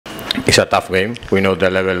It's a tough game. We know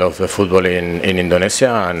the level of the football in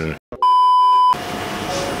Indonesia, and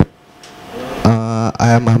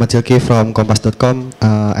I am Ahmad Silki from Kompas.com,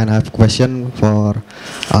 and I have a question for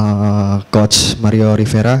Coach Mario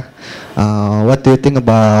Rivera. What do you think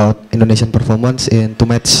about Indonesian performance in 2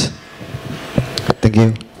 matches? Thank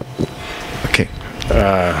you. okay.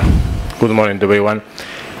 Good morning to everyone.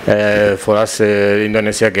 For us,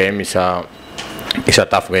 Indonesia game is a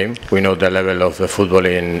tough game. We know the level of the football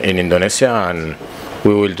in Indonesia, and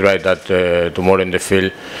we will try that tomorrow in the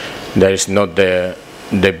field. There is not the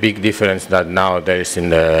big difference that now there is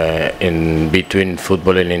in between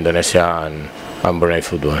football in Indonesia and Brunei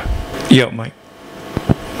football. Yeah, Mike.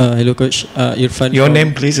 Hello, Coach. Irfan. Your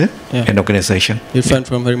name, please, Yeah. and organization. Irfan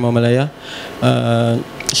from Harimau, Malaya.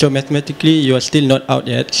 So mathematically, you are still not out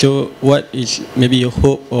yet. So what is maybe your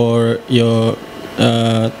hope or your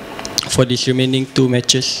for these remaining 2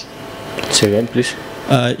 matches? Say again, please.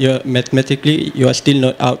 Mathematically, you are still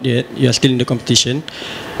not out yet. You are still in the competition.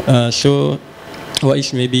 So what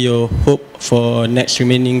is maybe your hope for next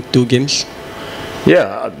remaining 2 games?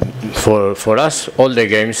 Yeah, for us, all the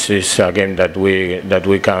games is a game that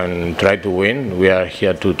we can try to win. We are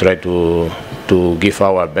here to try to give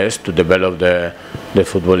our best to develop the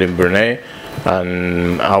football in Brunei,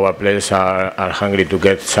 and our players are hungry to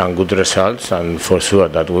get some good results, and for sure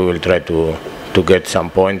that we will try to get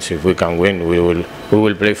some points. If we can win, we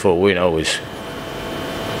will play for win always.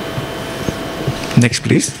 Next,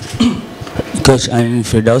 please. Coach, I'm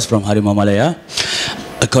Firdaus from Harimau, Malaya.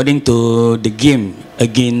 According to the game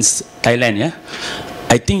against Thailand,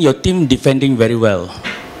 I think your team defending very well,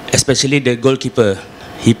 especially the goalkeeper.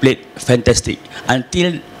 He played fantastic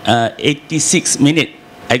until 86 minutes,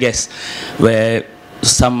 I guess, where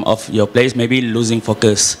some of your players may be losing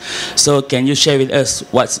focus. So can you share with us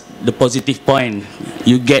what's the positive point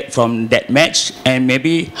you get from that match, and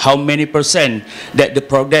maybe how many % that the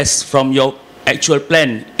progress from your actual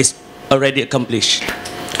plan is already accomplished?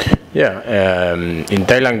 Yeah, in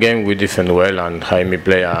Thailand game we defend well, and Jaime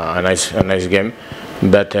play a nice game.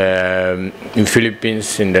 But in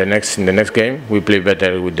Philippines, in the next game, we play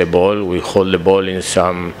better with the ball. We hold the ball in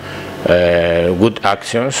some good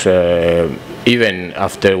actions. Even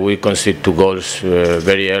after we concede 2 goals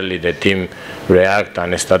very early, the team react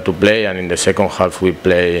and start to play. And in the second half, we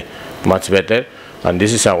play much better. And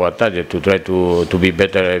this is our target, to try to be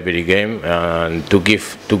better every game, and to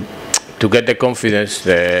get the confidence,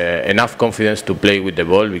 enough confidence to play with the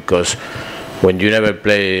ball, because when you never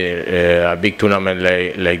play a big tournament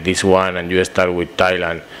like this one, and you start with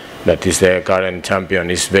Thailand, that is the current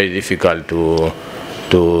champion, it's very difficult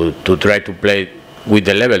to try to play with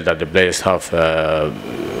the level that the players have.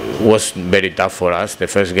 Was very tough for us the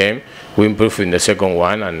first game. We improved in the second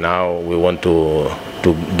one, and now we want to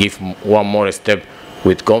give one more step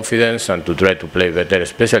with confidence and to try to play better,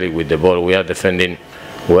 especially with the ball. We are defending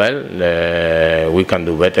well, we can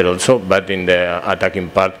do better also, but in the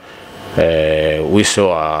attacking part we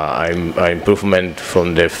saw an improvement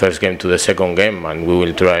from the first game to the second game, and we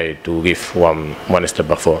will try to give one step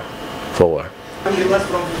forward. I'm Dimas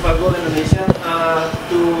from FIFA Goal Indonesia.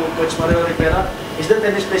 To Coach Mario Rivera, is there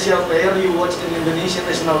any special player you watched in Indonesian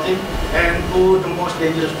national team, and who the most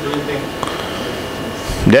dangerous do you think?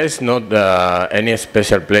 There is not any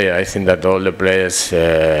special player. I think that all the players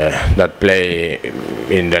that play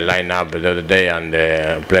in the lineup the other day, and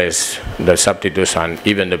the players, the substitutes, and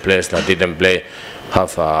even the players that didn't play,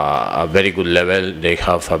 have a very good level. They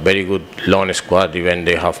have a very good long squad. Even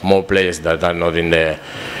they have more players that are not in the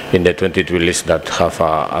 23 list that have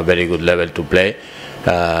a very good level to play.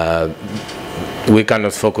 We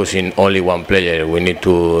cannot focus in only one player. We need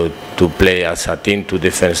to play as a team, to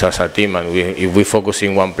defend as a team, and if we focus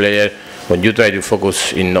in one player, when you try to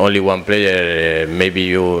focus in only one player, maybe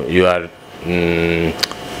you are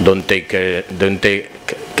don't take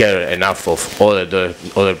care enough of all the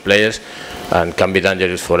other players, and can be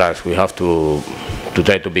dangerous for us. We have to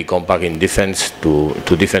try to be compact in defense, to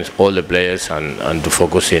defend all the players, and to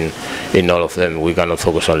focus in all of them. We cannot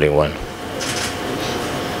focus only in one.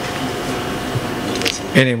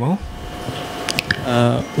 Any more?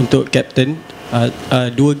 Untuk captain,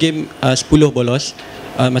 2 game 10 bolos,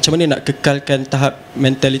 macam mana nak kekalkan tahap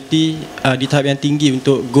mentality di tahap yang tinggi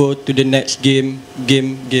untuk go to the next game?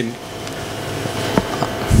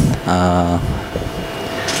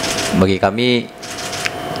 Bagi kami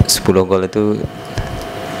 10 gol itu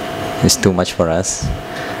is too much for us,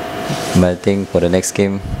 but I think for the next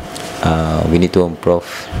game we need to improve,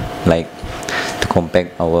 like to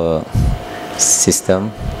compact our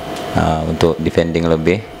system untuk defending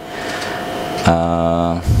lebih,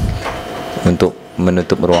 untuk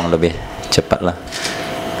menutup ruang lebih cepat lah.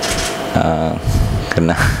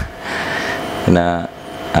 Kena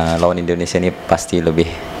lawan Indonesia ni pasti lebih,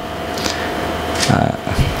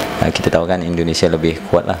 kita tahu kan Indonesia lebih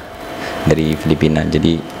kuat lah dari Filipina,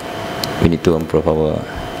 jadi we need to improve our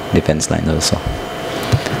defense line also.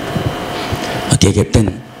 Okay,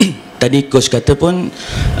 Captain. Tadi coach kata pun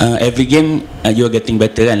every game you are getting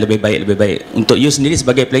better kan, lebih baik. Untuk you sendiri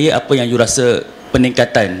sebagai player, apa yang you rasa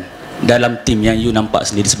peningkatan dalam tim yang you nampak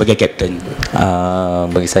sendiri sebagai captain?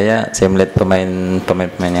 Bagi saya melihat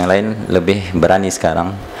pemain yang lain lebih berani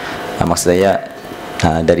sekarang. Maksud saya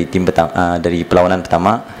dari tim dari perlawanan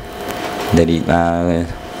pertama, dari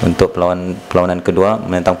untuk perlawanan kedua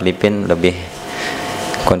menentang Filipina lebih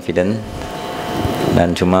confident,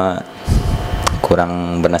 dan cuma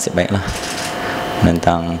kurang bernasib baik lah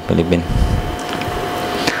menentang Filipina.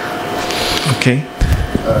 Okay.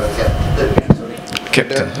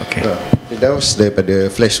 Captain, okay. Firdaus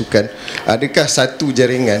daripada Flash Sukan, adakah satu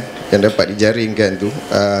jaringan yang dapat dijaringkan tu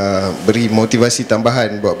beri motivasi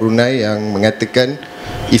tambahan buat Brunei yang mengatakan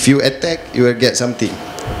if you attack you will get something?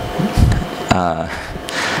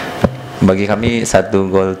 Bagi kami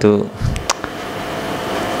satu gol tu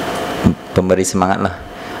pemberi semangat lah.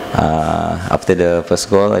 After the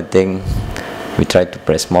first goal, I think we tried to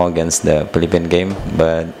press more against the Philippine game,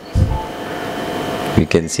 but we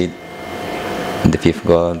can see the fifth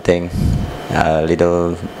goal thing, a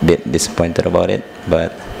little bit disappointed about it,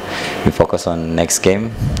 but we focus on next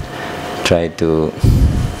game, try to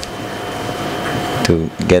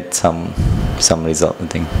get some result, I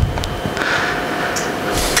think.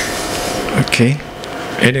 Okay.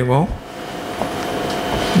 Any more?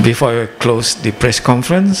 Before I close the press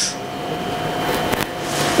conference?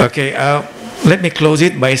 Okay, let me close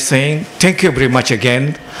it by saying thank you very much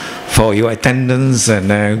again for your attendance and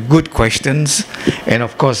good questions, and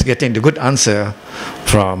of course getting the good answer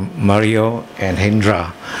from Mario and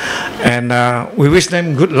Hendra. And we wish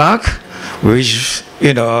them good luck. We wish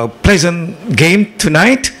a pleasant game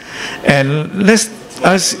tonight, and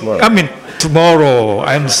tomorrow.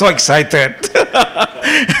 I'm so excited.